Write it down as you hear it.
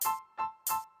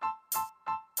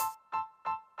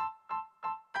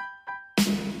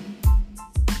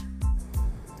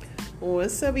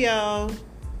What's up, y'all?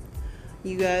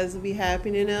 You guys will be happy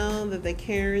to know that the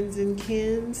Karens and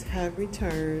Kens have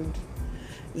returned.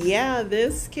 Yeah,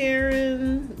 this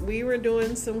Karen, we were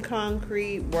doing some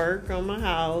concrete work on my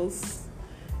house,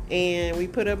 and we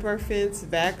put up our fence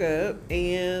back up,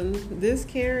 and this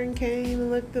Karen came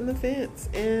and looked in the fence,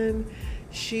 and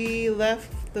she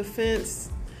left the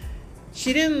fence.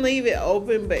 She didn't leave it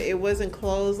open, but it wasn't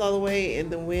closed all the way,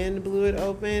 and the wind blew it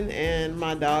open, and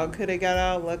my dog could have got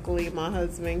out. Luckily, my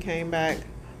husband came back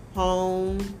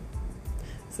home,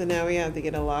 so now we have to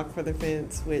get a lock for the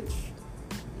fence, which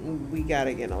we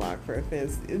gotta get a lock for a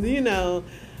fence.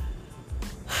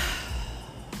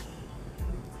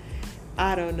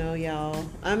 I don't know, y'all.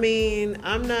 I mean,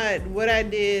 what I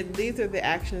did, these are the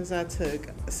actions I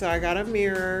took. So I got a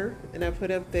mirror, and I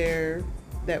put up there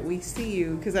that we see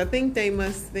you, because I think they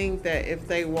must think that if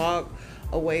they walk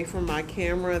away from my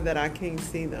camera that I can't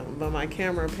see them, but my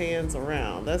camera pans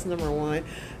around. That's number one.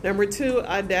 Number two,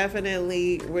 we're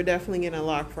definitely getting a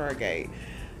lock for our gate.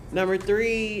 Number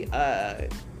three, I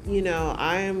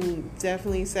am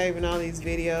definitely saving all these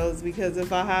videos, because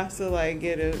if I have to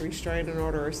get a restraining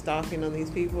order or stalking on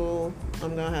these people,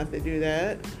 I'm gonna have to do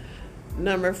that.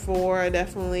 Number four, I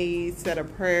definitely said a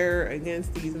prayer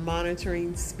against these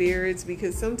monitoring spirits,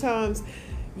 because sometimes,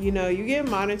 you get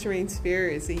monitoring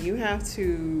spirits, and you have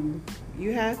to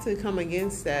come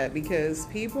against that, because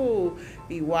people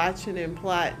be watching and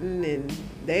plotting, and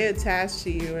they attach to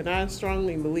you, and I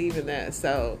strongly believe in that.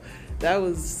 So that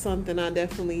was something I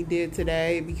definitely did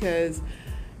today, because,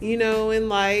 in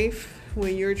life,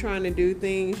 when you're trying to do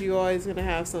things, you're always going to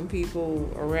have some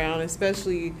people around,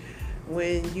 especially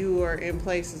when you are in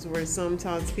places where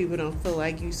sometimes people don't feel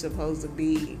like you're supposed to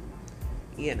be,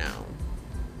 And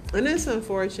it's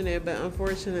unfortunate, but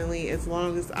unfortunately, as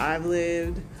long as I've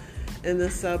lived in the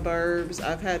suburbs,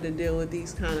 I've had to deal with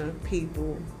these kind of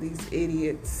people, these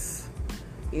idiots,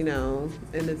 and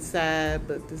it's sad,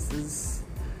 but it's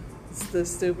the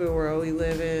stupid world we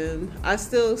live in. I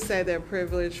still say they're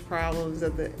privilege problems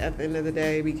at the end of the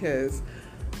day, because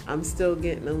I'm still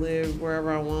getting to live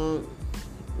wherever I want.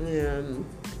 And,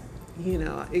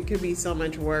 it could be so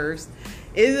much worse.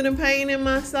 Is it a pain in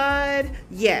my side?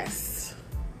 Yes.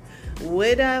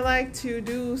 Would I like to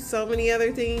do so many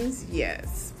other things?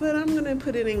 Yes. But I'm going to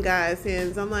put it in God's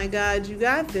hands. I'm like, God, you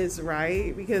got this,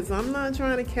 right? Because I'm not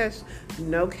trying to catch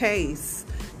no case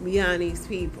beyond these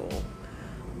people.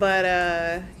 But,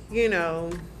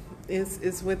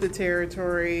 it's with the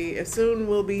territory. As soon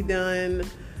we'll be done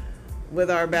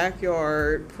with our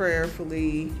backyard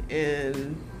prayerfully,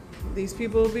 and these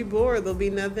people will be bored. There'll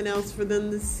be nothing else for them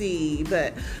to see.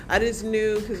 But I just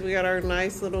knew, because we got our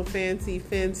nice little fancy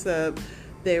fence up,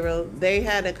 they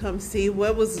had to come see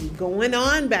what was going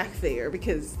on back there,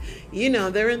 because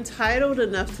they're entitled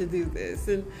enough to do this.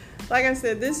 And like I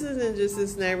said, this isn't just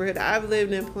this neighborhood. I've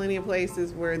lived in plenty of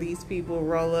places where these people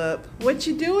roll up. What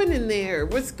you doing in there?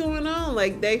 What's going on?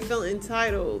 They feel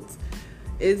entitled.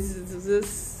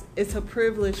 It's a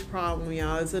privilege problem,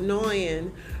 y'all. It's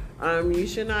annoying. You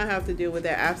should not have to deal with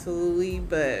that, absolutely.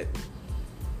 But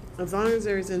as long as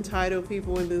there's entitled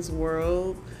people in this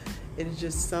world, it's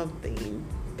just something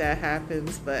that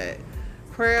happens. But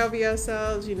pray over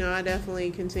yourselves. I definitely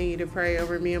continue to pray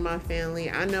over me and my family.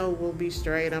 I know we'll be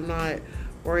straight. I'm not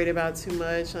worried about too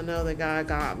much. I know that God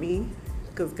got me,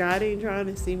 because God ain't trying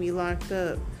to see me locked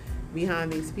up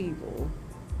behind these people.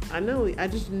 I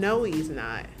just know He's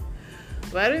not.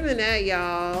 But other than that,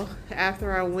 y'all,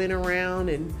 after I went around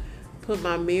and put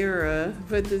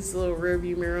this little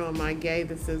rearview mirror on my gate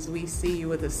that says "We see you"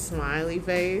 with a smiley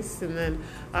face, and then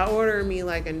I ordered me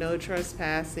a no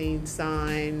trespassing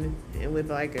sign, and with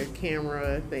a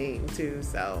camera thing too.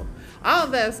 So all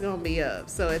of that's gonna be up.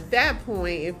 So at that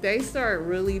point, if they start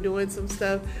really doing some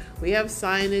stuff, we have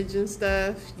signage and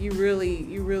stuff. You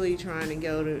really trying to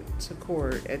go to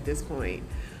court at this point.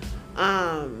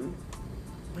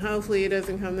 Hopefully it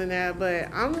doesn't come to that, but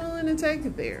I'm willing to take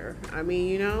it there. I mean,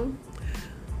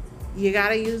 you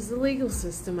gotta use the legal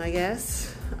system, I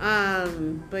guess.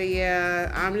 But yeah,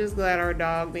 I'm just glad our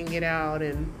dog didn't get out,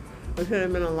 and it could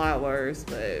have been a lot worse,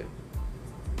 but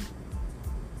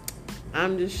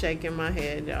I'm just shaking my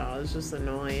head, y'all. It's just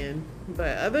annoying.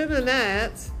 But other than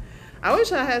that, I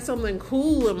wish I had something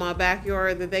cool in my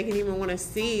backyard that they can even want to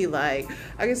see. I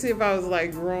can see if I was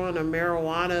growing a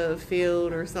marijuana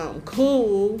field or something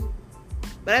cool.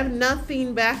 But I have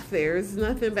nothing back there. There's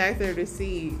nothing back there to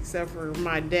see except for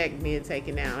my deck being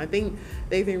taken out. I think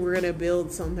they think we're going to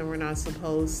build something we're not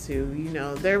supposed to.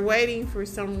 They're waiting for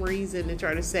some reason to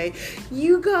try to say,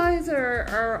 you guys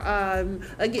are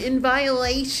in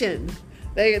violation.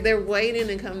 They're waiting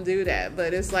to come do that,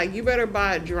 but it's like, you better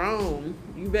buy a drone.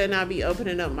 You better not be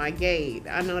opening up my gate.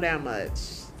 I know that much.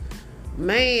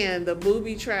 Man, the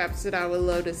booby traps that I would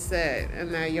love to set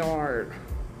in that yard.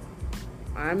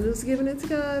 I'm just giving it to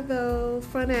God though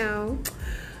for now.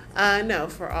 No,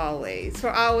 for always,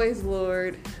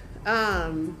 Lord.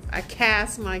 I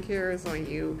cast my cares on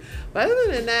you. But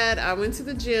other than that, I went to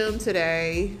the gym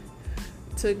today.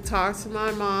 Talked to my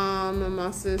mom and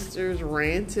my sisters,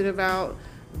 ranted about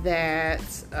that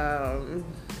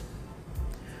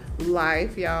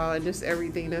life, y'all, and just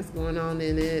everything that's going on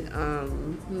in it.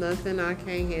 Nothing I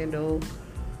can't handle.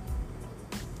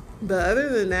 But other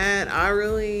than that,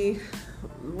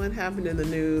 what happened in the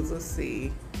news? Let's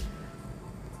see.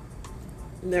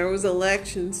 There was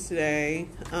elections today.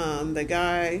 The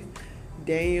guy,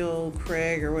 Daniel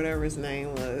Craig or whatever his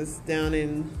name was, down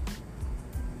in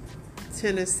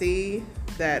Tennessee,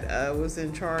 that was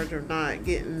in charge of not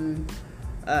getting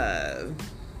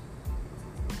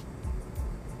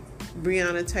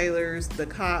Breonna Taylor's, the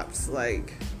cops,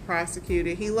 like,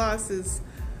 prosecuted. He lost his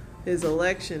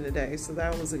election today, so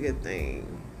that was a good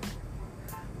thing.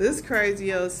 This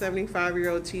crazy old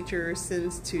 75-year-old teacher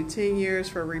sentenced to 10 years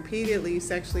for repeatedly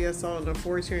sexually assaulting a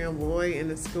 14-year-old boy in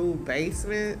the school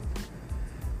basement.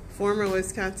 Former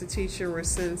Wisconsin teacher was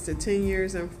sentenced to 10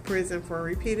 years in prison for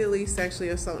repeatedly sexually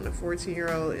assaulting a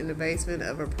 14-year-old in the basement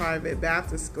of a private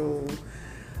Baptist school.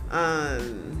 A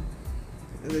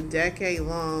decade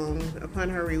long. Upon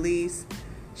her release,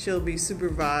 she'll be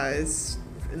supervised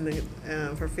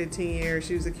for 15 years.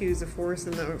 She was accused of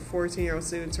forcing the 14-year-old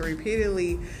student to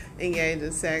repeatedly engage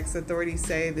in sex. Authorities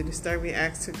say the disturbing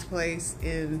acts took place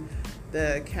in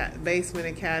the basement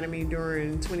academy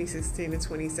during 2016 and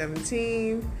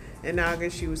 2017. In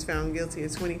August, she was found guilty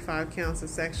of 25 counts of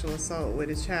sexual assault with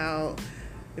a child,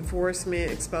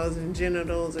 enforcement, exposing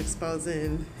genitals,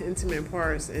 exposing intimate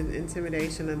parts, and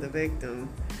intimidation of the victim.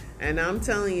 And I'm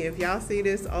telling you, if y'all see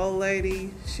this old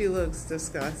lady, she looks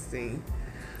disgusting.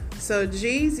 So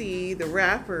Jeezy, the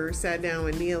rapper, sat down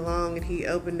with Nia Long, and he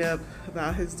opened up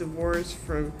about his divorce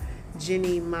from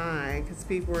Jeannie Mai, because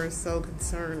people are so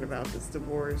concerned about this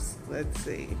divorce. Let's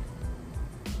see.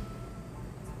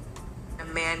 A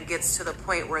man gets to the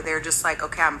point where they're just like,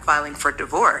 okay, I'm filing for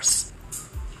divorce.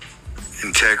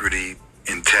 Integrity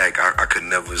intact. I could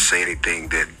never say anything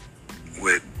that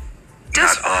would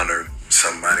not honor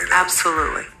somebody.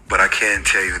 Absolutely. But I can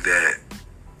tell you that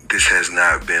this has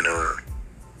not been a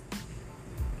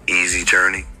easy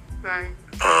journey. Right.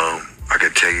 I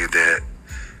can tell you that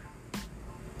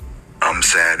I'm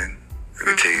saddened. I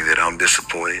can tell you that I'm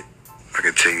disappointed. I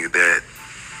can tell you that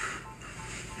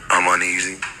I'm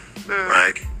uneasy.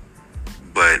 Right?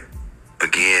 But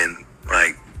again,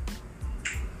 like,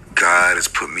 God has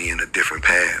put me in a different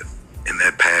path, and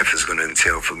that path is going to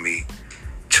entail for me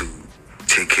to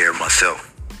take care of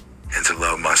myself and to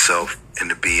love myself and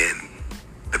to be in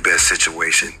the best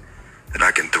situation that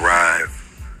I can thrive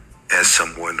as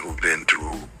someone who's been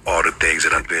through all the things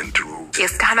that I've been through.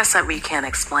 It's kind of something you can't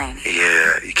explain.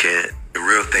 Yeah, you can't. The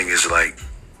real thing is, like,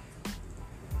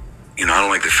 I don't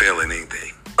like to fail in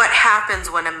anything. What happens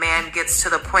when a man gets to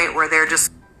the point where they're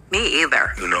just, me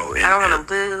either. And I don't want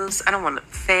to lose. I don't want to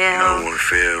fail. I don't want to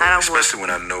fail. Especially when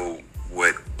I know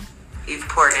what you've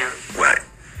poured in. Right.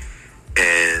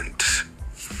 And,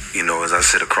 as I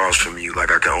sit across from you,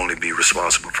 like, I can only be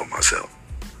responsible for myself.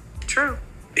 True.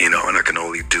 And I can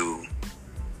only do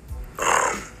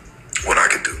what I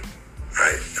can do.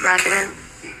 Right? And I can't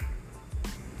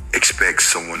expect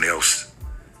someone else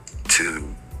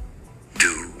to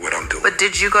do what I'm doing. But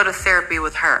did you go to therapy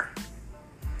with her?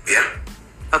 Yeah.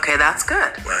 Okay, that's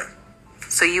good. Right.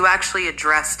 So you actually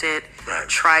addressed it, right,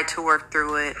 tried to work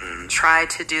through it, tried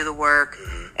to do the work,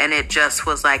 and it just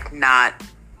was like not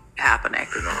happening.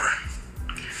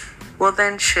 Well,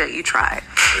 then shit, you tried.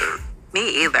 Yeah.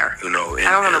 Me either. I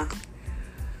don't want to.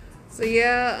 So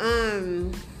yeah,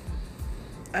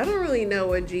 I don't really know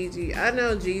what Jeezy. I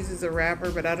know Jeezy's a rapper,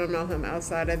 but I don't know him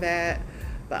outside of that.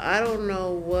 But I don't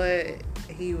know what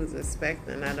he was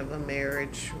expecting out of a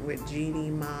marriage with Jeannie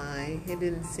Mai. It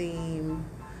didn't seem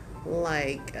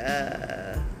like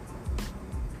I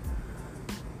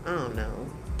don't know.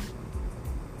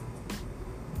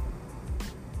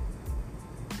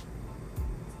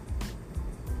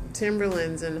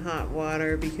 Timberland's in hot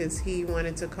water because he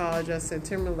wanted to call Justin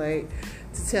Timberlake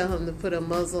to tell him to put a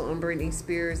muzzle on Britney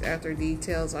Spears after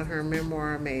details on her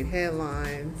memoir made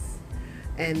headlines.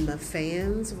 And the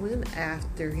fans went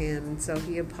after him, so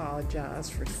he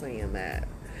apologized for saying that.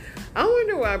 I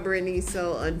wonder why Britney's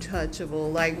so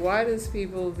untouchable. Like, why does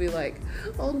people be like,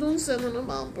 oh, don't say nothing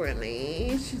about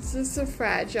Britney. She's just a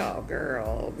fragile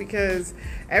girl. Because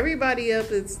everybody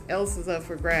else is up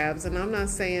for grabs. And I'm not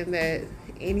saying that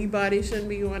anybody shouldn't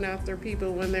be going after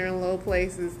people when they're in low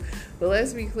places. But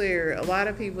let's be clear, a lot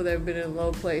of people that have been in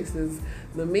low places,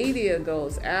 the media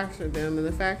goes after them. And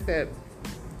the fact that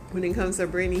when it comes to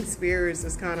Britney Spears,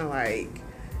 it's kind of like,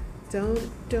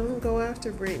 don't go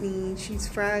after Britney. She's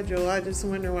fragile. I just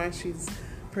wonder why she's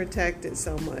protected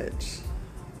so much.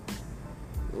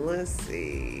 Let's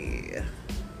see.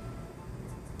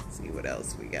 See what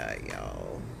else we got,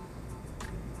 y'all.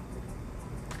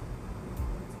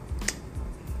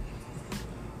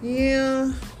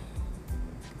 Yeah.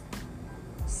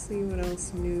 Let's see what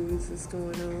else news is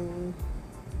going on.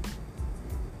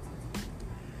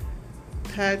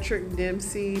 Patrick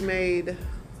Dempsey made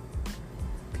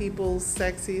People's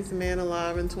Sexiest Man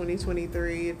Alive in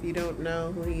 2023. If you don't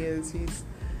know who he is, he's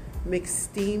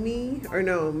McDreamy. He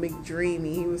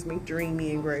was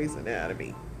McDreamy in Grey's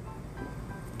Anatomy.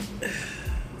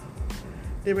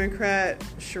 Democrat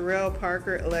Sherelle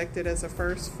Parker elected as the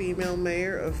first female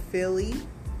mayor of Philly.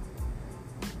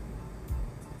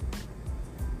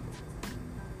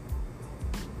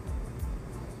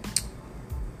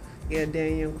 Yeah,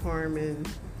 Daniel Carmen,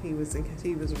 he was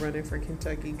running for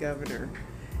Kentucky governor,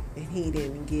 and he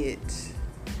didn't get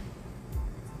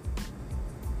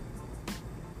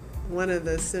one of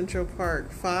the Central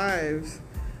Park Five.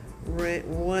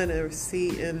 Won a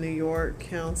seat in New York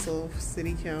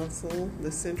City Council.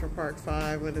 The Central Park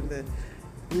Five, one of the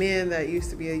men that used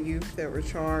to be a youth that were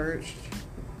charged,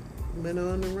 went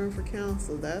on to run for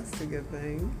council. That's a good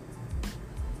thing.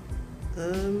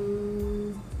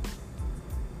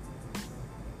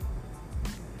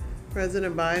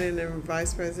 President Biden and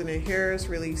Vice President Harris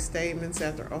released statements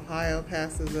after Ohio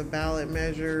passes a ballot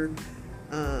measure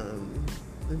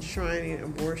enshrining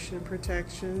abortion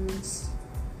protections.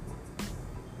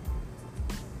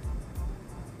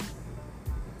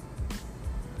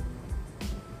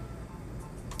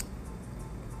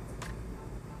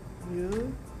 Yeah,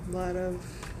 a lot of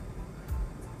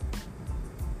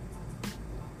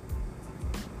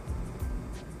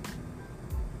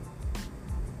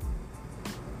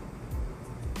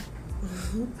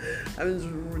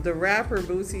the rapper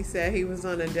Boosie said he was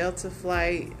on a Delta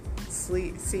flight,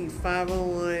 flight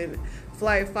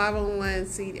 501,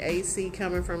 seat AC,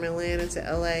 coming from Atlanta to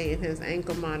LA, and his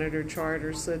ankle monitor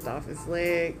charger slipped off his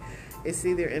leg. It's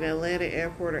either in Atlanta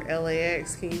airport or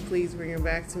LAX. Can you please bring it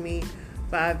back to me?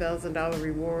 $5,000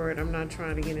 reward. I'm not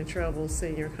trying to get in trouble.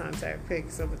 Send your contact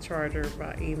pics of the charger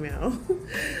by email.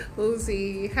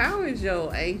 Boosie, how is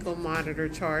your ankle monitor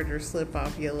charger slip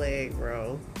off your leg,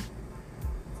 bro?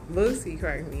 Boosie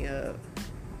cracked me up.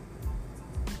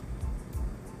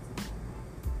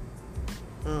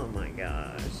 Oh my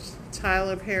gosh.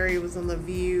 Tyler Perry was on The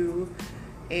View,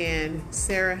 and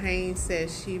Sarah Haynes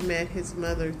said she met his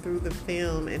mother through the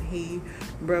film, and he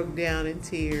broke down in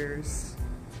tears.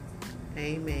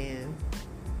 Amen.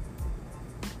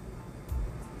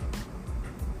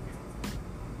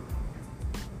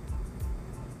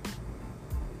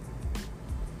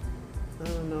 I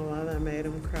don't know why that made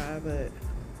him cry, but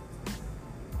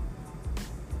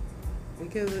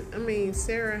because, I mean,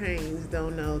 Sarah Haynes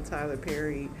don't know Tyler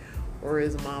Perry or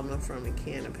his mama from a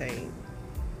can of paint.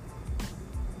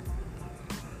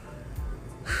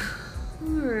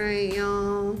 Alright,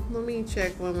 y'all. Let me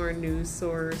check one more news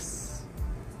source.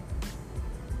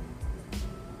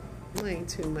 There ain't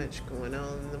too much going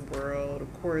on in the world.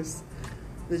 Of course,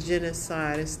 the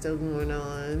genocide is still going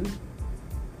on.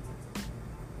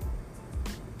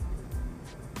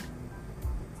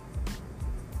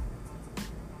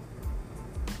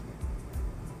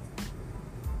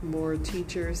 More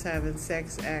teachers having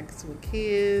sex acts with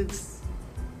kids.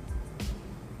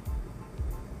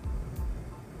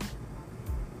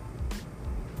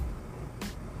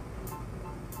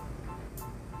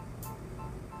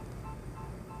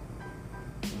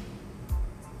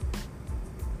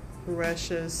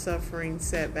 Russia is suffering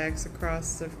setbacks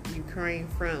across the Ukraine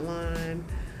front line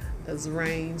as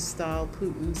rain stalled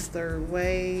Putin's third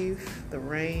wave. The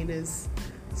rain is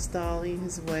stalling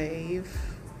his wave.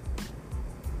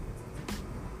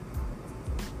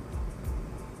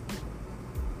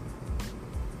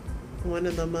 One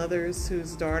of the mothers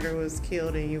whose daughter was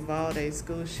killed in Uvalde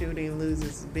school shooting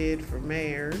loses bid for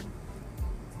mayor.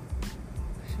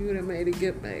 She would have made a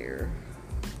good mayor.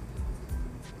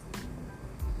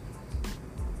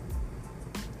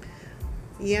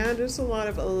 Yeah, there's a lot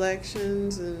of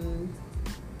elections and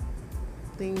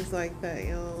things like that,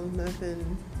 y'all.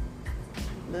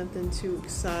 Nothing too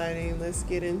exciting. Let's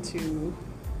get into,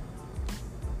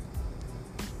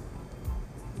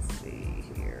 let's see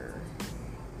here.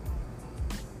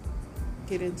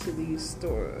 Get into these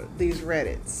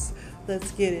Reddits.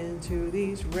 Let's get into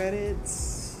these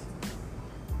Reddits.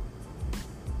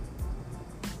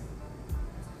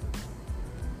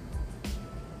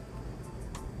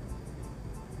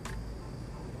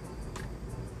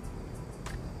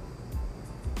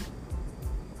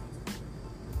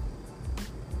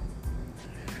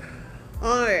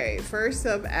 Alright, first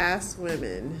up, ask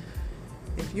women.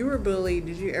 If you were bullied,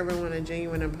 did you ever want a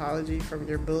genuine apology from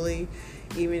your bully,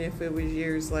 even if it was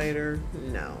years later?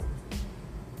 No.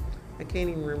 I can't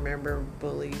even remember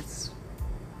bullies.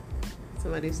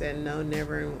 Somebody said no,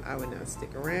 never. I would not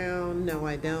stick around. No,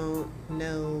 I don't.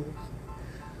 No.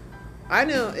 I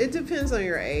know it depends on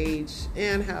your age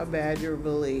and how bad you're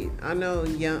bullied. I know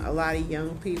a lot of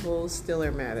young people still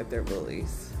are mad at their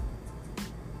bullies.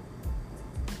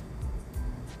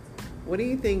 What do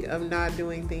you think of not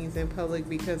doing things in public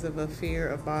because of a fear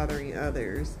of bothering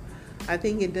others? I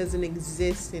think it doesn't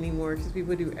exist anymore because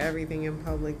people do everything in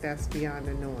public that's beyond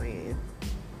annoying.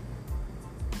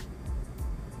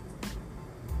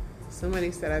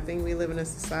 Somebody said, I think we live in a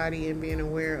society and being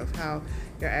aware of how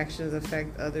your actions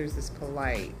affect others is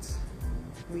polite.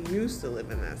 We used to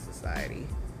live in that society.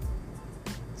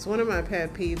 It's one of my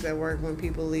pet peeves at work when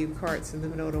people leave carts in the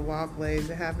middle of the walkways.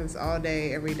 It happens all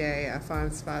day, every day. I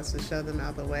find spots to shove them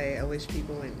out the way. I wish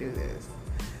people wouldn't do this.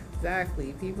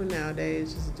 Exactly. People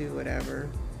nowadays just do whatever.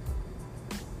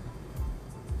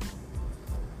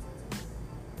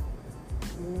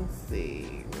 Let's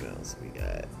see. What else we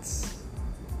got?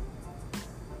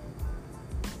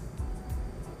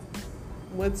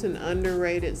 What's an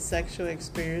underrated sexual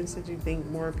experience that you think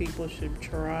more people should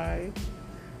try?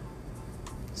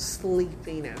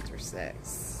 Sleeping after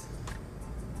sex.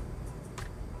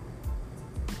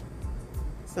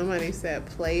 Somebody said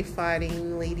play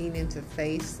fighting leading into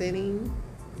face sitting.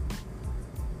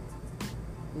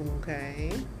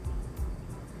 Okay.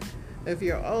 If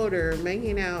you're older,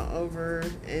 making out over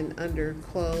and under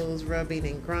clothes, rubbing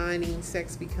and grinding,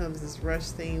 sex becomes this rush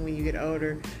thing when you get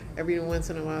older. Every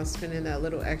once in a while, spending that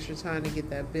little extra time to get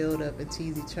that build up and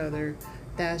tease each other.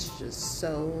 That's just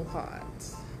so hot.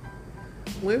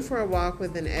 Went for a walk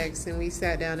with an ex and we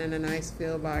sat down in a nice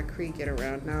field by a creek at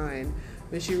around 9.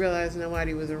 When she realized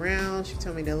nobody was around, she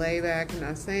told me to lay back and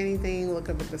not say anything, look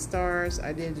up at the stars.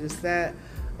 I did just that.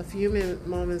 A few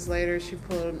moments later, she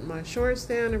pulled my shorts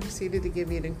down and proceeded to give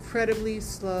me an incredibly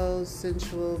slow,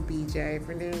 sensual BJ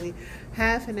for nearly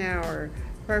half an hour,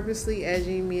 purposely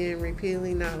edging me and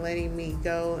repeatedly not letting me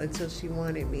go until she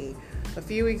wanted me. A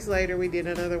few weeks later, we did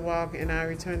another walk and I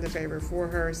returned the favor for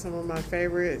her. Some of my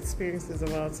favorite experiences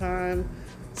of all time.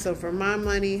 So for my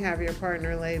money, have your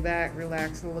partner lay back,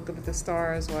 relax, and look up at the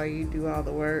stars while you do all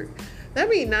the work. That'd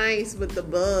be nice, but the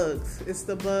bugs. It's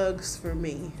the bugs for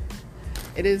me.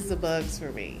 It is the bugs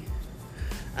for me.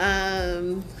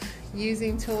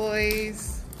 Using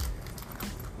toys.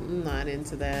 I'm not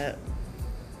into that.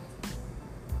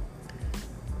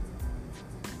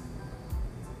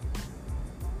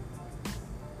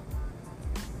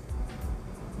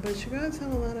 But you guys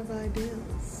have a lot of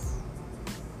ideas.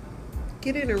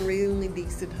 Getting a really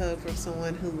decent hug from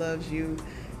someone who loves you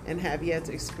and have yet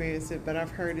to experience it, but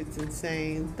I've heard it's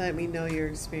insane. Let me know your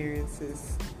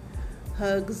experiences.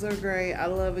 Hugs are great. I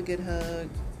love a good hug.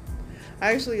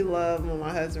 I actually love when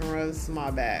my husband rubs my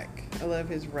back. I love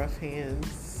his rough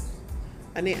hands.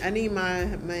 I need my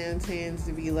man's hands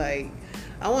to be like,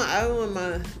 I want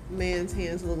my man's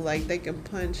hands to look like they can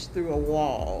punch through a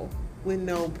wall with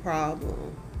no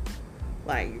problem.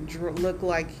 Like, look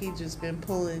like he just been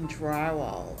pulling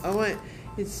drywall. I want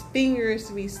his fingers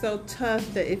to be so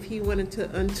tough that if he wanted to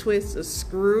untwist a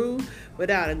screw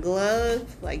without a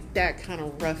glove, like that kind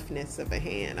of roughness of a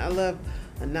hand. I love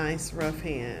a nice rough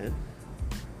hand.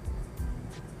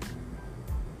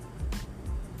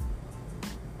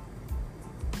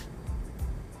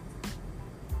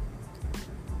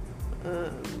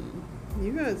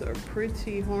 You guys are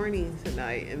pretty horny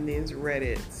tonight in these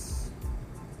Reddits.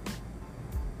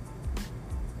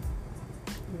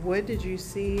 What did you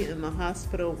see in the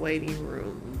hospital waiting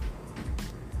room?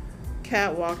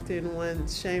 Cat walked in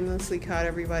once, shamelessly caught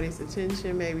everybody's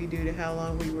attention, maybe due to how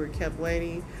long we were kept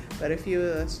waiting, but a few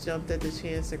of us jumped at the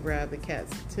chance to grab the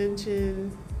cat's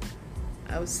attention.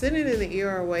 I was sitting in the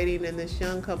ER waiting, and this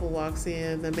young couple walks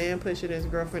in. The man pushing his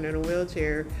girlfriend in a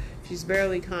wheelchair. She's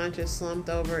barely conscious, slumped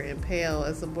over and pale.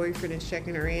 As the boyfriend is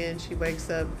checking her in, she wakes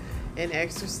up and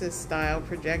exorcist-style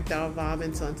projectile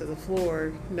vomits onto the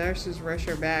floor. Nurses rush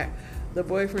her back, The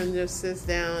boyfriend just sits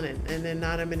down and then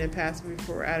not a minute passes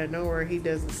before out of nowhere he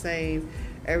does the same.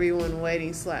 Everyone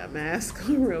waiting, slap mask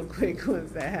on real quick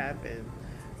once that happened.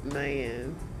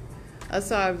 Man. I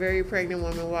saw a very pregnant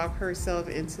woman walk herself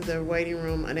into the waiting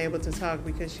room unable to talk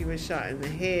because she was shot in the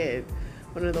head.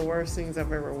 One of the worst things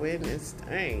I've ever witnessed.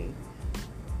 Dang.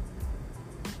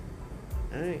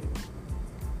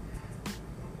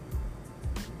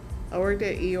 I worked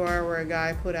at ER where a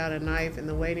guy put out a knife in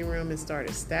the waiting room and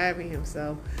started stabbing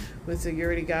himself. When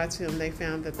security got to him, they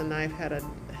found that the knife had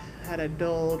a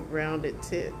dulled, rounded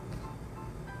tip.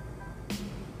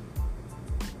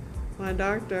 My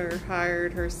doctor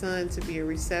hired her son to be a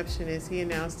receptionist. He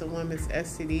announced the woman's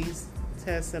STD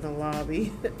test in a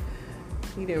lobby.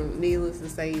 Needless to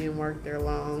say, he didn't work there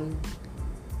long.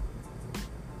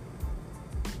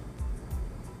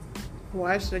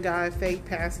 Watched the guy fake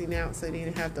passing out so he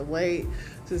didn't have to wait,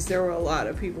 since there were a lot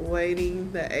of people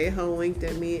waiting. The a-hole winked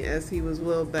at me as he was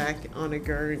wheeled back on a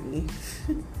gurney.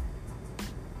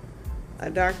 A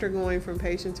doctor going from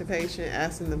patient to patient,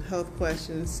 asking them health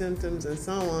questions, symptoms, and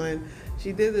so on.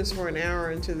 She did this for an hour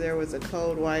until there was a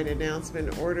cold white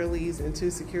announcement. Orderlies and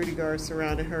 2 security guards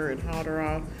surrounded her and hauled her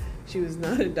off. She was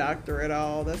not a doctor at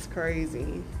all. That's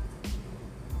crazy.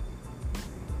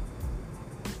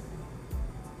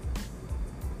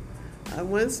 I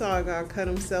once saw a guy cut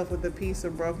himself with a piece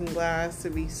of broken glass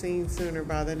to be seen sooner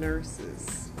by the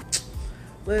nurses.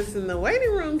 Listen, the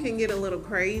waiting room can get a little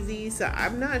crazy, so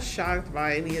I'm not shocked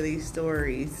by any of these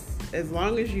stories. As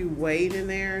long as you wait in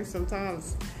there,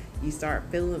 sometimes you start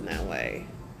feeling that way.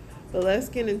 But let's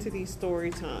get into these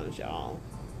story times, y'all.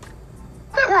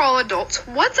 That we're all adults.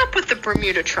 What's up with the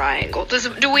Bermuda Triangle?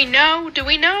 Do we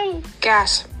know?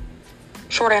 Gas.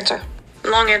 Short answer.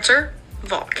 Long answer.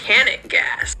 Volcanic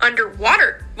gas.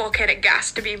 Underwater volcanic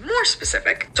gas, to be more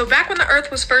specific. So back when the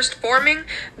Earth was first forming,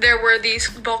 there were these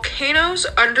volcanoes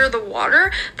under the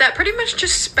water that pretty much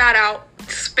just spat out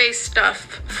space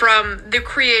stuff from the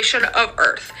creation of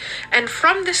Earth. And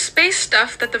from the space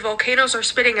stuff that the volcanoes are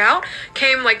spitting out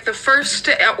came like the first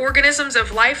organisms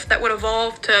of life that would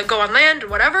evolve to go on land or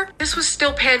whatever. This was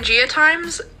still Pangea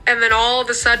times, and then all of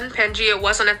a sudden Pangea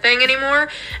wasn't a thing anymore,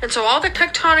 and so all the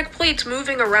tectonic plates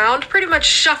moving around pretty much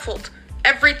shuffled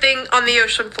everything on the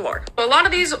ocean floor. A lot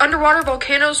of these underwater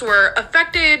volcanoes were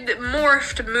affected,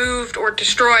 morphed, moved, or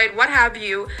destroyed, what have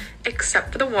you,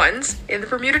 except for the ones in the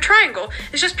Bermuda Triangle.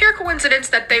 It's just pure coincidence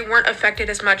that they weren't affected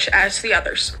as much as the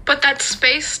others. But that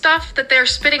space stuff that they're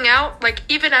spitting out, like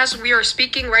even as we are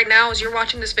speaking right now, as you're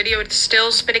watching this video, it's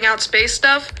still spitting out space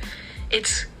stuff.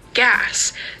 It's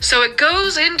gas. So it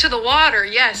goes into the water,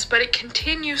 yes, but it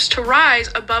continues to rise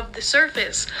above the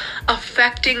surface,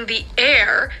 affecting the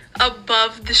air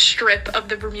above the strip of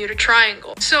the Bermuda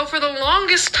Triangle. So for the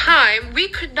longest time, we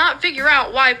could not figure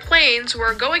out why planes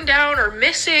were going down or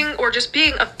missing or just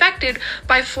being affected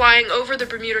by flying over the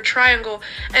Bermuda Triangle.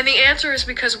 And the answer is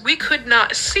because we could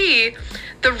not see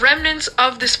the remnants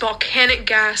of this volcanic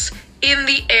gas in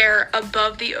the air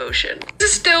above the ocean.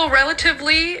 This is still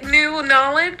relatively new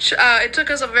knowledge. It took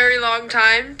us a very long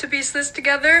time to piece this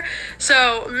together.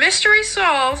 So, mystery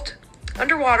solved,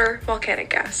 underwater volcanic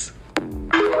gas.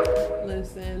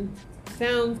 Listen,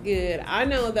 sounds good. I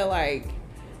know that, like,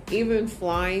 even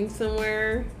flying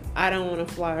somewhere, I don't want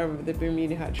to fly over the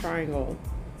Bermuda Triangle.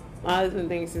 My husband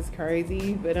thinks it's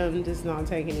crazy, but I'm just not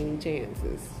taking any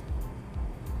chances.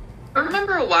 I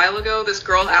remember a while ago, this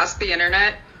girl asked the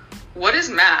internet, what is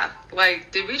math?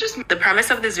 Like, did we just... The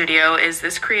premise of this video is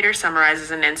this creator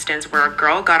summarizes an instance where a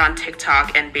girl got on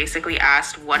TikTok and basically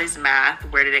asked, what is math?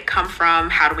 Where did it come from?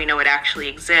 How do we know it actually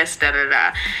exists? Da, da,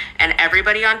 da. And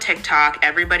everybody on TikTok,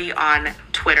 everybody on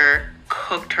Twitter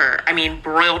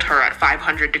broiled her at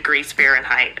 500 degrees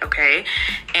Fahrenheit, okay?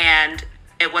 And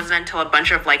it wasn't until a bunch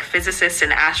of like physicists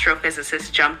and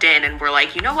astrophysicists jumped in and were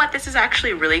like, you know what, this is actually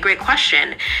a really great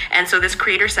question. And so this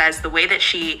creator says the way that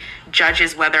she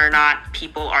judges whether or not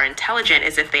people are intelligent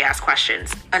is if they ask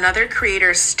questions. Another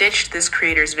creator stitched this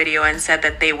creator's video and said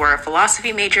that they were a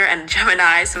philosophy major and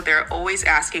Gemini, so they're always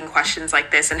asking questions like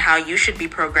this and how you should be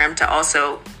programmed to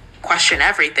also question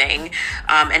everything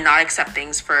and not accept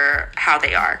things for how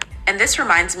they are. And this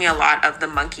reminds me a lot of the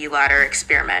monkey ladder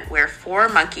experiment, where 4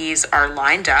 monkeys are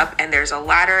lined up and there's a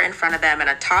ladder in front of them, and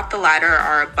atop the ladder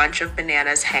are a bunch of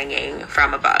bananas hanging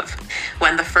from above.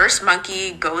 When the first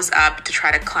monkey goes up to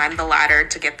try to climb the ladder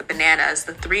to get the bananas,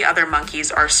 the 3 other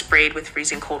monkeys are sprayed with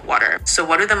freezing cold water. So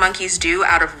what do the monkeys do?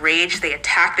 Out of rage, they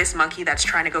attack this monkey that's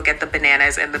trying to go get the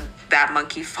bananas, and that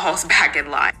monkey falls back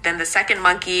in line. Then the second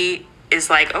monkey is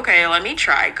like, okay, let me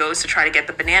try, goes to try to get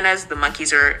the bananas. The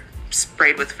monkeys are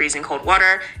sprayed with freezing cold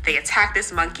water. They attack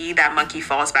this monkey. That monkey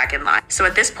falls back in line. So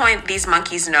at this point, these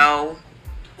monkeys know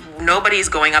nobody's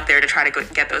going up there to try to go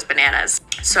get those bananas.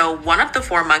 So one of the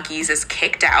 4 monkeys is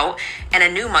kicked out and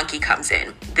a new monkey comes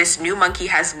in. This new monkey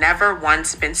has never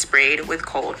once been sprayed with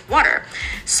cold water.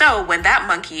 So when that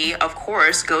monkey, of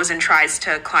course, goes and tries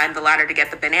to climb the ladder to get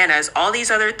the bananas, all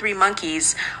these other 3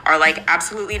 monkeys are like,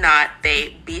 absolutely not.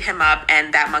 They beat him up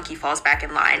and that monkey falls back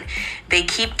in line. They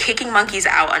keep kicking monkeys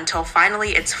out until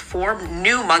finally it's 4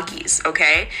 new monkeys,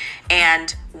 okay?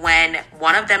 And when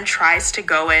one of them tries to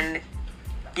go and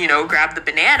grab the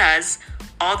bananas,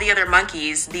 all the other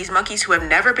monkeys, these monkeys who have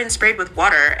never been sprayed with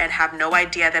water and have no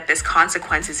idea that this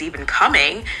consequence is even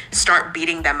coming, start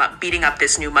beating up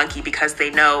this new monkey because they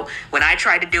know when I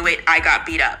tried to do it, I got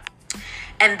beat up.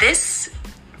 And this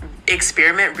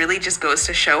experiment really just goes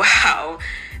to show how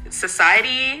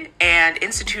society and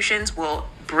institutions will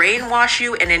brainwash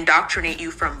you and indoctrinate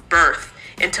you from birth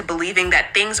into believing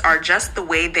that things are just the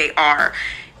way they are.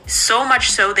 So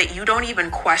much so that you don't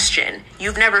even question.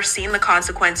 You've never seen the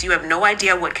consequence. You have no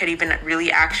idea what could even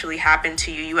really actually happen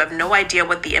to you. You have no idea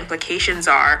what the implications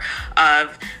are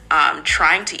of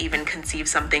trying to even conceive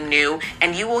something new,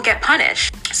 and you will get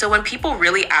punished. So when people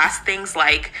really ask things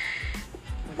like,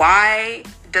 why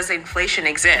does inflation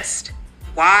exist?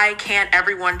 Why can't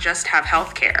everyone just have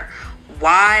health care?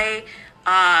 Why,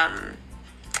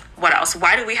 what else?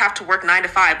 Why do we have to work 9 to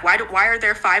 5? Why are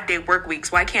there 5-day work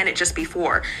weeks? Why can't it just be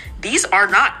 4? These are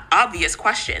not obvious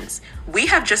questions. We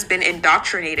have just been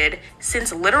indoctrinated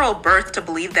since literal birth to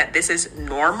believe that this is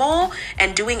normal,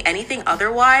 and doing anything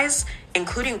otherwise,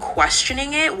 including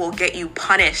questioning it, will get you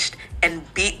punished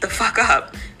and beat the fuck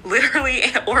up, literally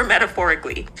or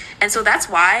metaphorically. And so that's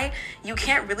why you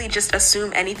can't really just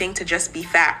assume anything to just be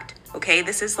fact, okay?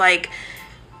 This is like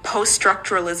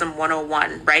post-structuralism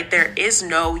 101, right? There is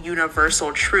no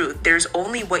universal truth. There's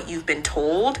only what you've been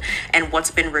told and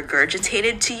what's been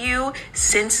regurgitated to you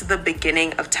since the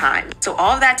beginning of time. So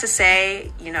all of that to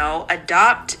say,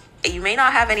 adopt. You may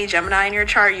not have any Gemini in your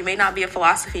chart. You may not be a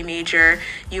philosophy major.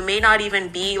 You may not even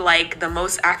be like the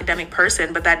most academic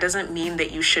person, but that doesn't mean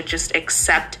that you should just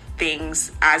accept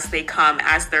things as they come,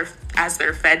 as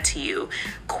they're fed to you.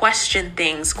 Question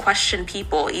things, question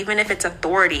people, even if it's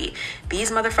authority. These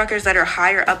motherfuckers that are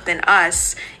higher up than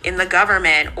us in the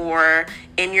government or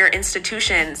in your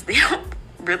institutions, they don't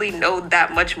really know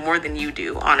that much more than you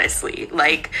do, honestly.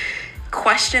 Like,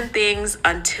 question things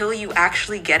until you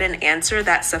actually get an answer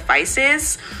that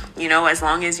suffices, as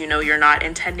long as you're not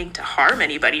intending to harm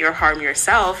anybody or harm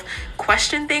yourself.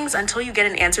 Question things until you get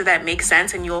an answer that makes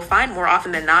sense, and you'll find more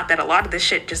often than not that a lot of this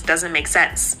shit just doesn't make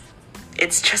sense.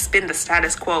 It's just been the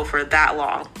status quo for that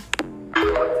long.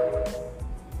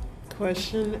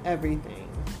 Question everything.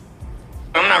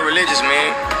 I'm not religious,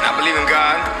 man. I believe in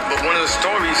God. But one of the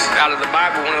stories out of the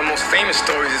Bible, one of the most famous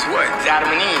stories is what? It's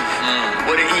Adam and Eve.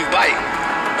 What did Eve bite?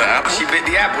 The apple. She bit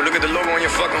the apple. Look at the logo on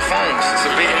your fucking phones. It's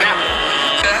a bitten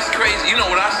apple. That's crazy. You know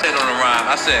what I said on the rhyme?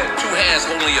 I said, 2 hands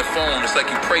holding your phone, it's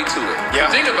like you pray to it. Yeah.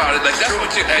 Think about it. Like, that's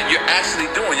what you're actually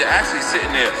doing. You're actually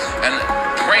sitting there and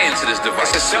praying to this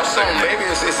device. It's a cell phone, baby.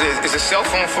 It's a cell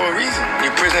phone for a reason.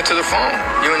 You're prisoner to the phone.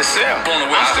 You're in the cell.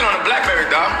 I'm still on a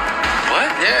BlackBerry, dog. What?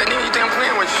 Yeah, nigga, you think I'm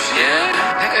playing with you? Yeah.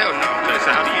 Hell no.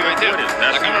 So how do you right there?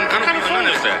 Like, I don't even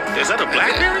know that. Is that a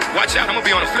BlackBerry? Watch out, I'm gonna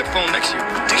be on a flip phone next year.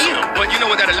 Damn. But you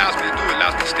know what that allows me to do? It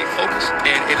allows me to stay focused,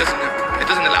 and it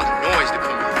doesn't allow the noise to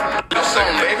come. Cell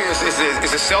phone, baby.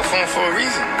 It's a cell phone for a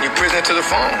reason. You're prisoner to the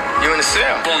phone. You're in the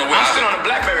cell. I'm still on a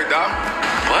BlackBerry, dog.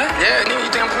 What? Yeah, nigga,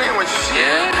 you think I'm playing with you?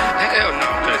 Yeah. Hell no.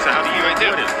 So how do you right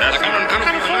there? Like, I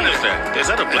don't even know that. Is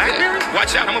that a BlackBerry?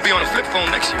 Watch out, I'm gonna be on a flip phone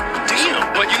next year.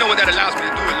 Damn. But you know what that allows me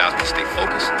to do? It allows me to stay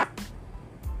focused.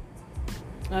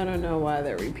 I don't know why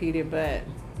they're repeated, but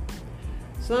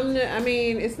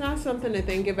it's not something to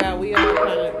think about. We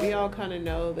all kind of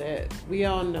know that we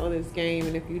all know this game,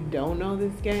 and if you don't know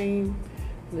this game,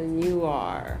 then you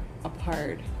are a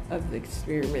part of the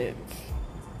experiment.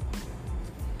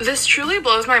 This truly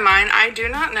blows my mind. I do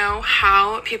not know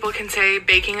how people can say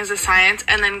baking is a science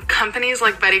and then companies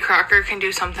like Betty Crocker can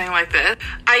do something like this.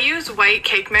 I use white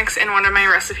cake mix in one of my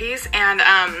recipes, and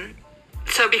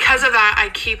so because of that, I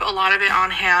keep a lot of it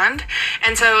on hand.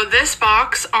 And so this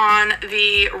box on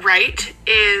the right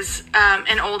is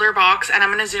an older box, and I'm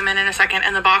going to zoom in a second.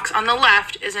 And the box on the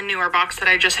left is a newer box that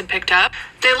I just had picked up.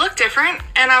 They look different,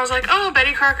 and I was like, oh,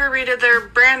 Betty Crocker redid their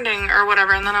branding or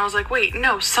whatever. And then I was like, wait,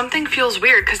 no, something feels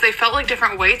weird because they felt like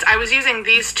different weights. I was using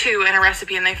these 2 in a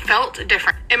recipe, and they felt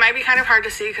different. It might be kind of hard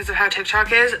to see because of how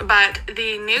TikTok is, but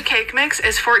the new cake mix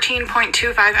is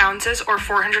 14.25 ounces or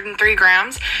 403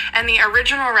 grams, and the original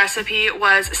original recipe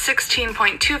was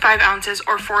 16.25 ounces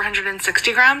or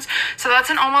 460 grams. So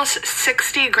that's an almost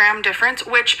 60 gram difference,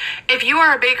 which if you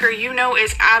are a baker, you know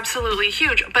is absolutely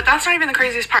huge. But that's not even the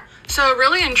craziest part. So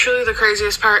really and truly the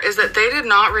craziest part is that they did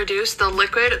not reduce the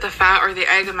liquid, the fat, or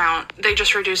the egg amount. They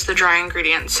just reduced the dry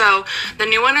ingredients. So the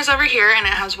new one is over here and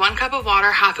it has 1 cup of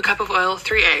water, half a cup of oil,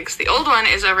 3 eggs. The old one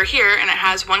is over here and it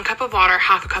has 1 cup of water,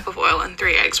 half a cup of oil, and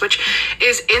 3 eggs, which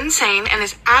is insane and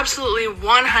is absolutely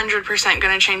 100%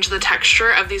 going to change the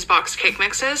texture of these boxed cake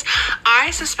mixes.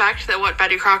 I suspect that what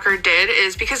Betty Crocker did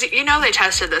is, because you know they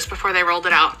tested this before they rolled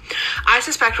it out, I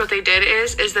suspect what they did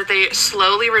is that they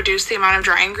slowly reduced the amount of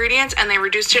dry ingredients and they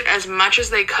reduced it as much as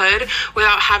they could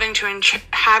without having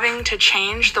to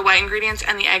change the wet ingredients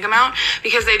and the egg amount,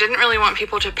 because they didn't really want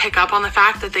people to pick up on the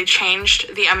fact that they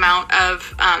changed the amount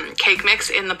of cake mix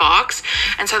in the box.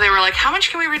 And so they were like, how much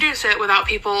can we reduce it without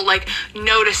people like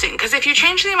noticing? Because if you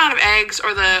change the amount of eggs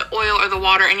or the oil or the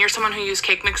water and you're someone who uses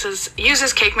cake mixes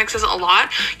a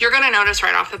lot, you're going to notice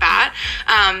right off the bat.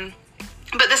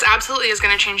 But this absolutely is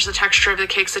going to change the texture of the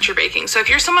cakes that you're baking. So if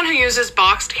you're someone who uses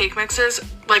boxed cake mixes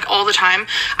like all the time,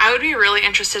 I would be really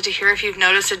interested to hear if you've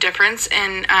noticed a difference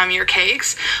in your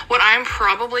cakes. What I'm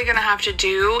probably going to have to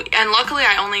do, and luckily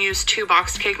I only use 2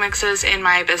 boxed cake mixes in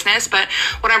my business, but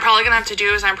what I'm probably going to have to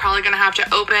do is I'm probably going to have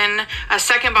to open a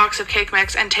second box of cake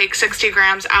mix and take 60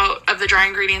 grams out of the dry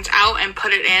ingredients out and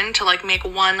put it in to like make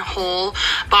one whole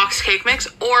boxed cake mix,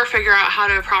 or figure out how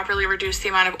to properly reduce the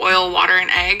amount of oil, water, and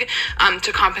egg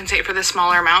to compensate for the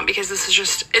smaller amount, because this is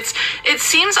just, it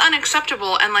seems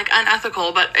unacceptable and like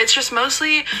unethical, but it's just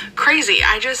mostly crazy.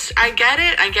 I get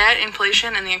it. I get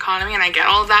inflation and the economy and I get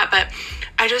all of that, but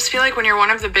I just feel like when you're one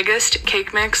of the biggest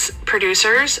cake mix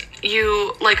producers,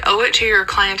 you like owe it to your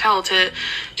clientele to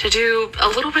do a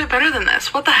little bit better than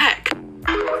this. What the heck?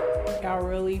 Y'all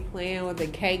really playing with the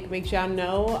cake mix. Y'all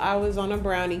know I was on a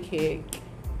brownie kick,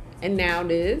 and now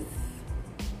this.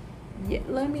 Yeah,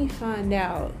 let me find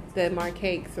out that my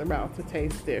cake's about to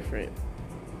taste different.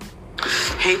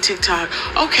 Hey TikTok.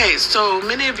 Okay, so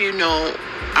many of you know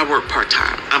I work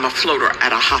part-time. I'm a floater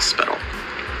at a hospital.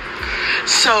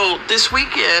 So this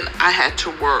weekend I had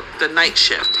to work the night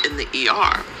shift in the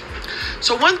ER.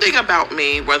 So one thing about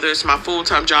me, whether it's my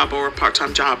full-time job or a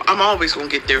part-time job, I'm always going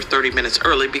to get there 30 minutes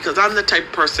early, because I'm the type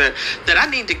of person that I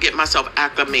need to get myself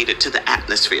acclimated to the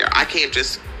atmosphere. I can't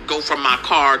just go from my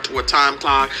car to a time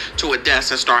clock to a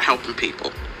desk and start helping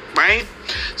people, right?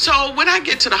 So when I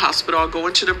get to the hospital, I go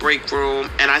into the break room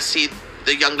and I see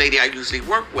the young lady I usually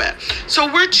work with. So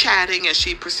we're chatting and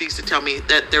she proceeds to tell me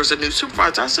that there's a new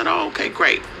supervisor. I said, oh, okay,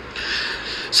 great.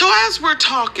 So as we're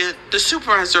talking, the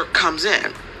supervisor comes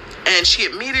in and she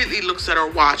immediately looks at her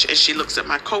watch and she looks at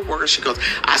my coworker. She goes,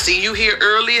 I see you here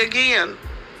early again.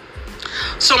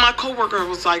 So my coworker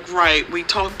was like, right, we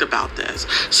talked about this.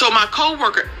 So my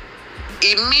coworker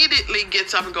immediately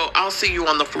gets up and go, I'll see you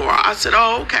on the floor. I said,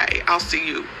 oh, okay, I'll see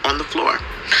you on the floor.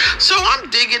 So I'm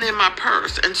digging in my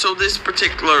purse. And so this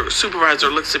particular supervisor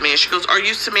looks at me and she goes, are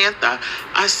you Samantha?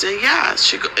 I said, yes.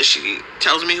 She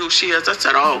tells me who she is. I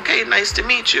said, oh, okay, nice to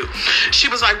meet you. She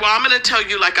was like, well, I'm going to tell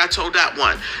you like I told that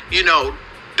one, you know,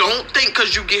 don't think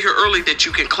because you get here early that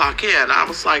you can clock in. I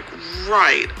was like,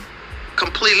 right.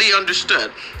 Completely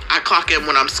understood. I clock in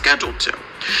when I'm scheduled to.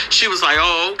 She was like,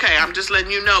 oh, okay, I'm just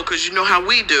letting you know because you know how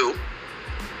we do.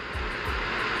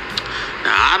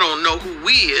 Now, I don't know who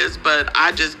we is, but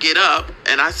I just get up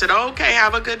and I said, oh, okay,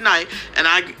 have a good night. And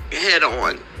I head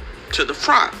on to the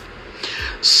front.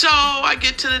 So I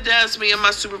get to the desk, me and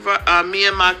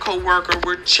my coworker,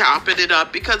 we're chopping it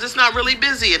up because it's not really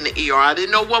busy in the ER. I didn't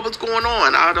know what was going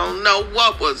on. I don't know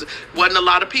wasn't a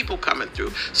lot of people coming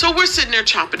through. So we're sitting there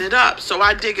chopping it up. So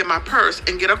I dig in my purse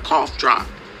and get a cough drop.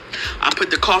 I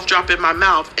put the cough drop in my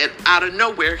mouth and out of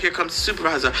nowhere, here comes the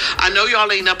supervisor. I know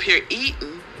y'all ain't up here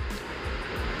eating.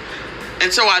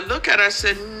 And so I look at her, I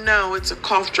said, no, it's a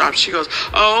cough drop. She goes,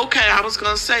 oh, okay, I was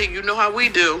going to say, you know how we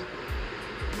do.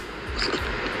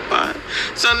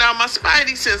 So now my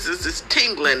spidey senses is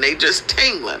tingling. They just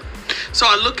tingling. So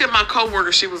I look at my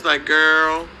coworker. She was like,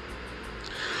 girl.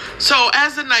 So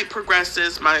as the night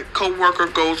progresses, my coworker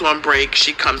goes on break.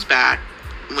 She comes back.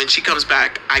 When she comes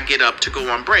back, I get up to go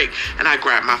on break and I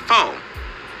grab my phone.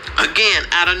 Again,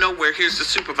 out of nowhere, here's the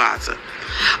supervisor.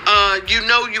 You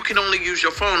know you can only use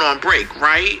your phone on break,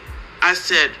 right? I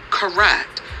said,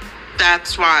 correct.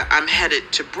 That's why I'm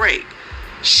headed to break.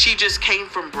 She just came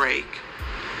from break.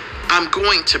 I'm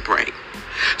going to break.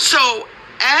 So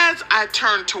as I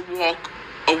turn to walk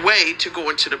away to go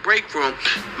into the break room,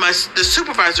 the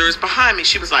supervisor is behind me.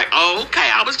 She was like, oh, okay,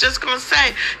 I was just going to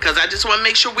say, because I just want to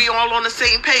make sure we all on the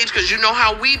same page, because you know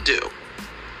how we do.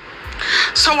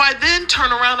 So I then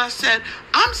turn around, I said,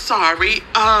 I'm sorry,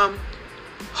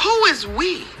 who is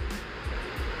we?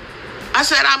 I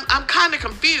said, I'm kind of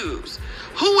confused.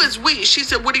 Who is we? She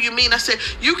said, what do you mean? I said,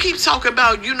 you keep talking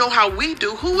about, you know how we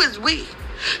do. Who is we?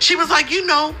 She was like, you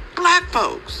know, black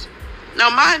folks. Now,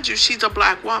 mind you, she's a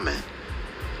black woman.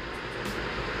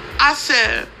 I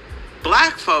said,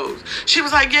 black folks? She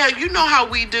was like, yeah, you know how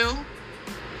we do.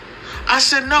 I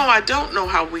said, no, I don't know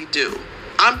how we do.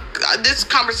 This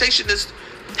conversation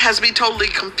has me totally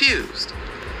confused.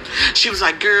 She was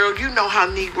like, girl, you know how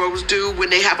Negroes do when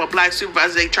they have a black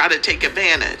supervisor, they try to take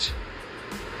advantage.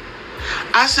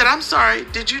 I said, I'm sorry,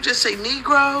 did you just say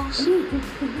Negroes?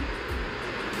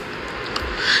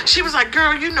 She was like,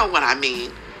 girl, you know what I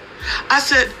mean. I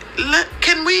said,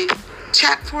 can we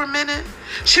chat for a minute?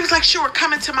 She was like, sure,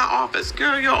 come into my office.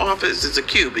 Girl, your office is a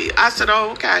QB. I said,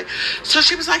 oh, okay. So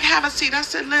she was like, have a seat. I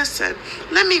said, listen,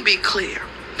 let me be clear.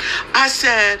 I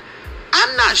said,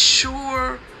 I'm not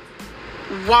sure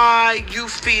why you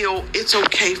feel it's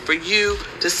okay for you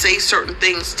to say certain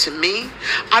things to me.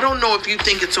 I don't know if you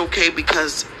think it's okay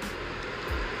because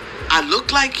I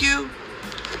look like you,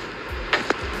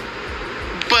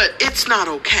 but it's not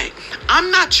okay.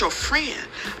 I'm not your friend.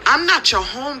 I'm not your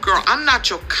homegirl. I'm not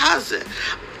your cousin.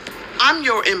 I'm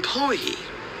your employee.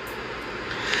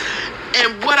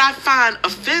 And what I find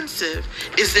offensive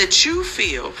is that you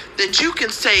feel that you can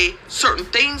say certain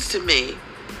things to me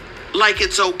like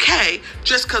it's okay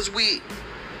just because we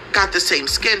got the same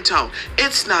skin tone.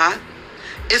 It's not.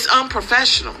 It's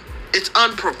unprofessional. It's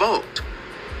unprovoked.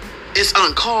 It's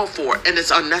uncalled for, and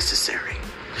it's unnecessary.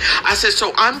 I said,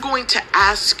 so I'm going to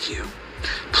ask you,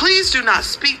 please do not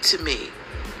speak to me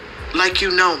like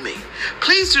you know me.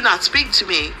 Please do not speak to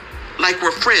me like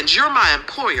we're friends. You're my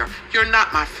employer. You're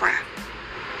not my friend.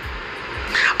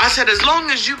 I said, as long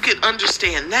as you can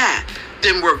understand that,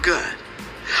 then we're good.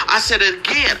 I said,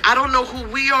 again, I don't know who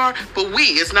we are, but we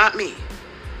is not me.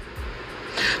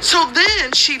 So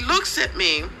then she looks at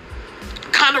me,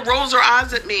 kind of rolls her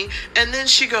eyes at me, and then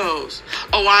she goes,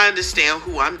 oh, I understand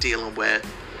who I'm dealing with.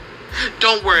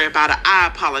 Don't worry about it. I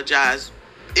apologize.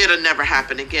 It'll never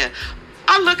happen again.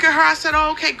 I look at her, I said,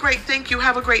 oh, okay, great, thank you.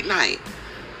 Have a great night.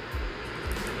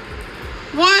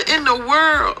 What in the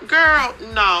world? Girl,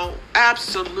 no,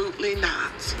 absolutely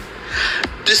not.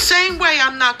 The same way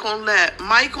I'm not going to let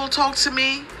Michael talk to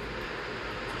me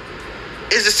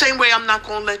is the same way I'm not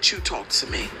going to let you talk to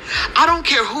me. I don't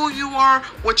care who you are,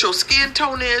 what your skin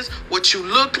tone is, what you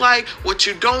look like, what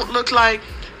you don't look like.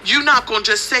 You're not going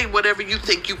to just say whatever you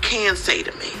think you can say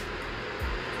to me.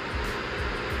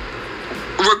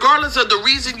 Regardless of the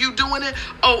reason you doing it,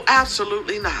 oh,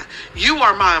 absolutely not. You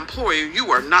are my employer.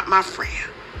 You are not my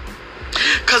friend.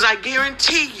 Because I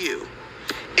guarantee you,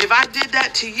 if I did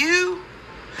that to you,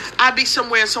 I'd be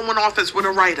somewhere in someone's office with a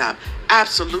write-up.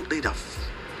 Absolutely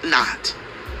not.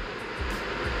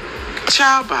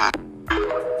 Ciao, bye.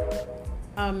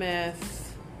 A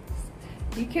mess.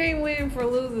 You can't win for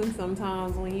losing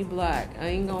sometimes when you black. I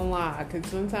ain't gonna lie.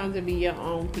 Because sometimes it be your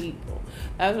own people.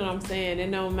 That's what I'm saying. It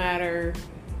don't matter.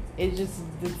 It's just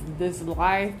this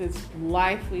life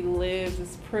we live,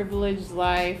 this privileged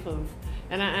life of,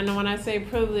 and when I say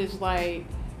privileged, like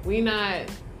we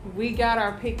got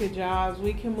our pick of jobs,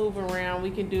 we can move around,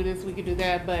 we can do this, we can do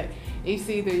that, but it's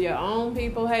either your own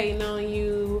people hating on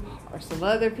you or some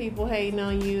other people hating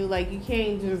on you. Like you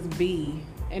can't just be,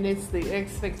 and it's the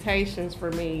expectations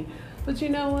for me. But you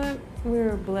know what?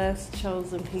 We're a blessed,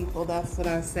 chosen people. That's what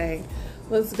I say.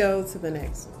 Let's go to the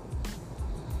next one.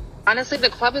 Honestly, the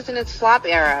club is in its flop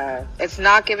era. It's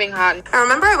not giving hot. I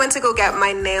remember I went to go get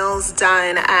my nails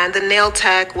done, and the nail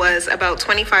tech was about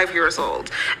 25 years old.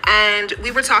 And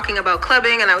we were talking about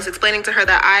clubbing, and I was explaining to her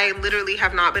that I literally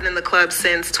have not been in the club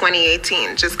since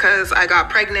 2018, just because I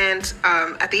got pregnant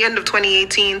at the end of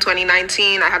 2018,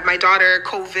 2019. I had my daughter,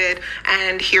 COVID,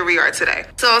 and here we are today.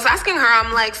 So I was asking her,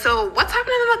 I'm like, so what's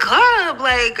happening in the club?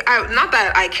 Like, not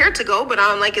that I cared to go, but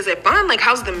I'm like, is it fun? Like,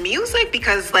 how's the music?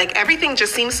 Because, like, everything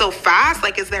just seems so fast.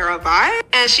 Like, is there a vibe?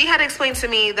 And she had explained to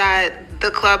me that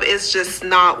the club is just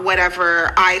not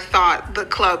whatever I thought the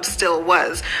club still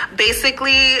was.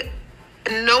 Basically,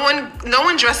 no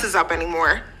one dresses up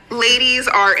anymore. Ladies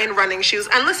are in running shoes.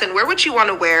 And listen, wear what you want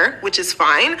to wear, which is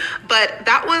fine. But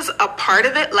that was a part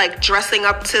of it, like dressing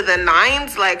up to the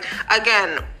nines. Like,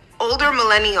 again, older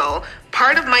millennial.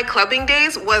 Part of my clubbing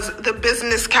days was the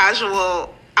business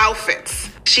casual outfits.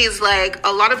 She's like,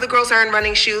 a lot of the girls are in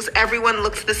running shoes. Everyone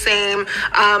looks the same.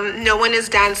 No one is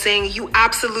dancing. You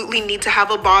absolutely need to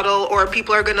have a bottle or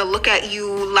people are going to look at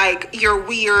you like you're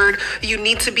weird. You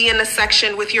need to be in a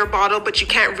section with your bottle, but you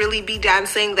can't really be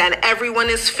dancing. Then everyone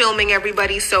is filming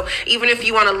everybody. So even if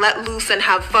you want to let loose and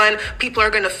have fun, people are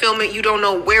going to film it. You don't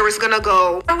know where it's going to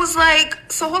go. I was like,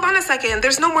 so hold on a second.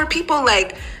 There's no more people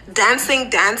like dancing.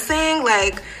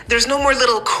 Like there's no more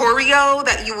little choreo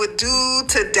that you would do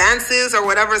to dances or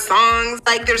whatever songs.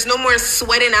 Like there's no more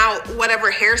sweating out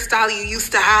whatever hairstyle you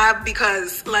used to have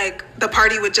because like the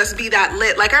party would just be that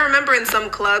lit. Like I remember in some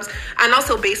clubs and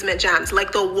also basement jams,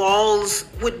 like the walls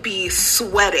would be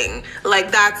sweating.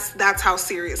 Like that's how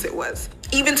serious it was.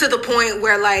 Even to the point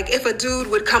where like if a dude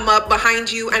would come up behind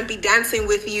you and be dancing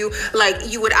with you, like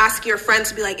you would ask your friend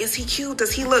to be like, is he cute?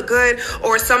 Does he look good?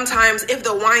 Or sometimes if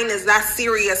the wine is that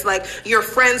serious, like your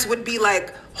friends would be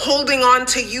like holding on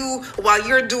to you while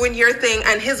you're doing your thing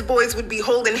and his boys would be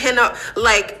holding him up.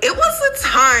 Like it was a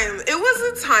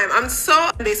time. I'm so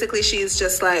basically she's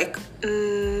just like,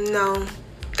 no,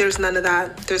 there's none of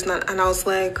that. There's none. And I was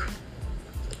like,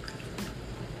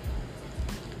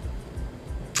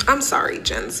 I'm sorry,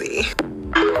 Gen Z.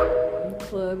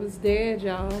 Club is dead,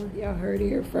 y'all. Y'all heard it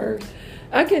here first.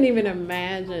 I can't even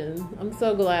imagine. I'm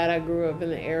so glad I grew up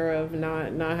in the era of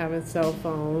not having cell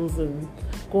phones and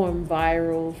going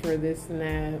viral for this and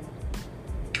that.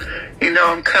 You know,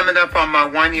 I'm coming up on my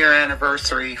 1-year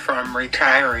anniversary from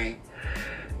retiring.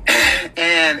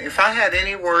 And if I had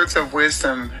any words of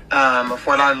wisdom of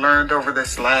what I learned over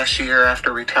this last year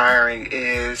after retiring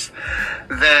is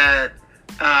that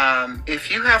if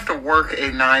you have to work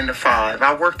a 9 to 5,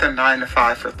 I worked a 9 to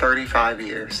 5 for 35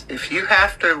 years. If you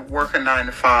have to work a 9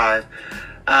 to 5,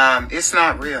 it's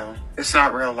not real. It's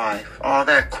not real life. All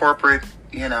that corporate,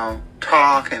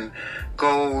 talk and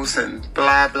goals and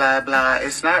blah, blah, blah.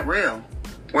 It's not real.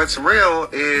 What's real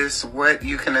is what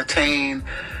you can attain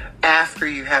after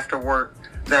you have to work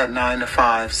that 9 to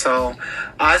 5. So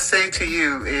I say to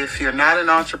you, if you're not an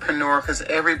entrepreneur, because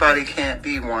everybody can't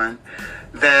be one,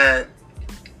 that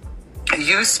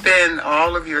you spend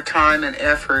all of your time and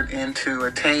effort into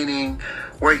attaining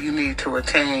what you need to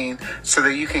attain so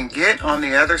that you can get on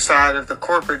the other side of the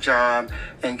corporate job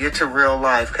and get to real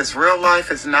life. Because real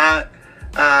life is not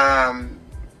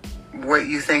what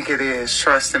you think it is.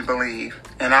 Trust and believe.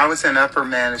 And I was in upper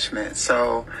management,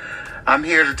 so I'm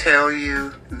here to tell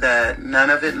you that none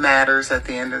of it matters at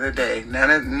the end of the day.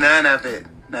 None of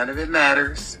it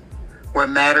matters. What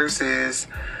matters is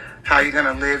how you're going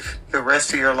to live the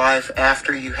rest of your life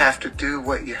after you have to do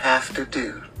what you have to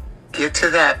do. Get to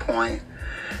that point,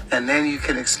 and then you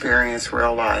can experience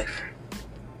real life.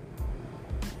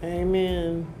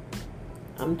 Amen.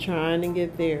 I'm trying to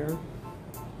get there.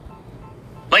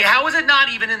 Like, how is it not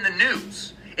even in the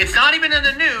news? It's not even in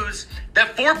the news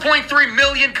that 4.3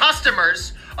 million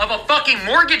customers of a fucking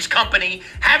mortgage company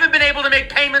haven't been able to make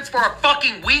payments for a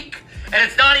fucking week, and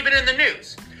it's not even in the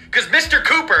news. Because Mr.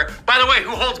 Cooper, by the way, who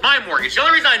holds my mortgage, the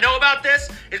only reason I know about this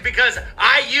is because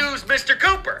I use Mr.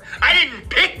 Cooper. I didn't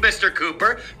pick Mr.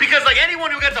 Cooper because like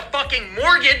anyone who gets a fucking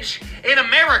mortgage in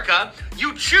America,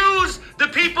 you choose the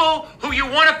people who you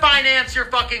want to finance your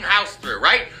fucking house through,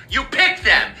 right? You pick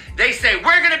them. They say,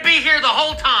 we're going to be here the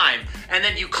whole time. And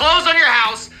then you close on your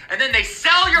house, and then they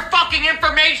sell your fucking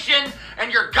information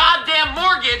and your goddamn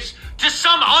mortgage to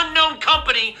some unknown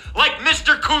company like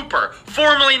Mr. Cooper,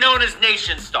 formerly known as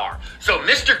NationStar. So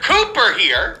Mr. Cooper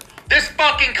here, this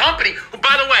fucking company, who,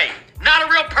 by the way, not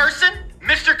a real person,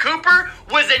 Mr. Cooper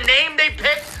was a name they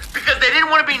picked because they didn't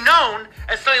want to be known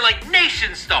as something like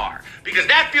NationStar, because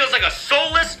that feels like a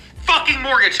soulless fucking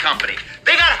mortgage company.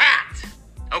 They got hacked,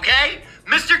 okay?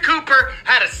 Mr. Cooper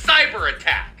had a cyber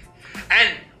attack,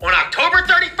 and on October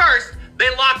 31st,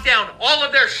 they locked down all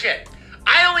of their shit.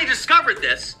 I only discovered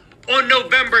this on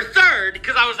November 3rd,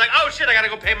 because I was like, oh shit, I gotta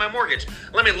go pay my mortgage.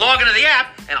 Let me log into the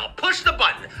app, and I'll push the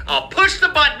button. I'll push the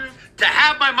button to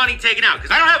have my money taken out, because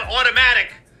I don't have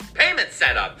automatic payments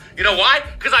set up. You know why?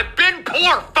 Because I've been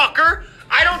poor, fucker.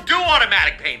 I don't do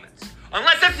automatic payments.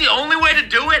 Unless that's the only way to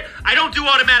do it, I don't do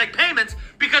automatic payments,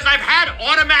 because I've had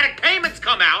automatic payments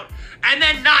come out, and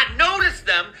then not notice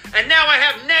them, and now I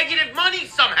have negative money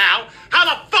somehow. How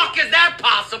the fuck is that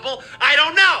possible? I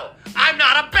don't know. I'm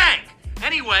not a bank.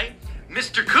 Anyway,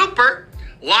 Mr. Cooper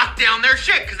locked down their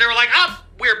shit because they were like,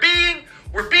 we're being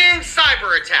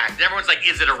cyber attacked. And everyone's like,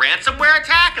 is it a ransomware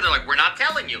attack? And they're like, we're not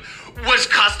telling you. Was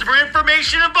customer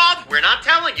information involved? We're not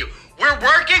telling you. We're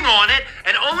working on it,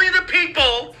 and only the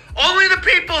people Only the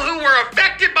people who were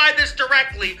affected by this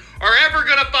directly are ever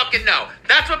gonna fucking know.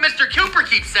 That's what Mr. Cooper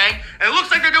keeps saying, and it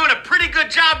looks like they're doing a pretty good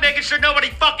job making sure nobody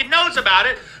fucking knows about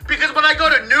it, because when I go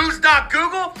to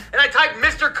news.google and I type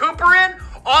Mr. Cooper in,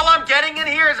 all I'm getting in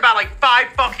here is about like five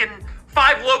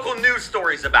local news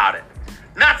stories about it.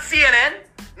 Not CNN,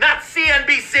 not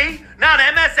CNBC, not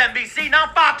MSNBC,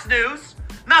 not Fox News,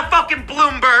 not fucking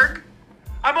Bloomberg.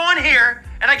 I'm on here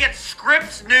and I get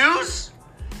Scripps News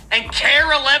and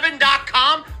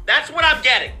Care11.com. That's what I'm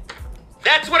getting.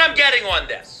 That's what I'm getting on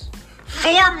this.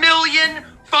 4 million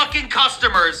fucking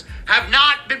customers have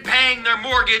not been paying their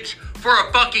mortgage for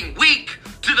a fucking week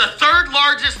to the third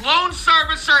largest loan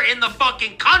servicer in the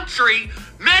fucking country,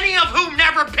 many of whom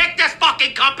never picked this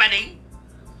fucking company,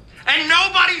 and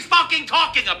nobody's fucking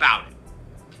talking about it.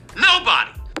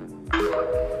 Nobody.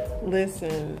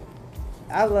 Listen,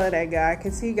 I love that guy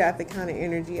because he got the kind of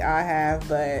energy I have,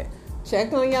 but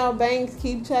check on y'all banks.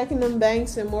 Keep checking them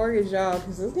banks and mortgage, y'all,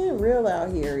 because it's getting real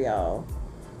out here, y'all.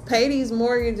 Pay these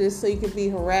mortgages so you can be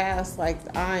harassed like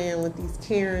I am with these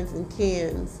Karens and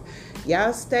Kens.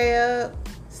 Y'all stay up,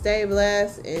 stay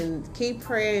blessed, and keep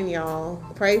praying, y'all.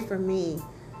 Pray for me.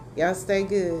 Y'all stay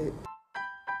good.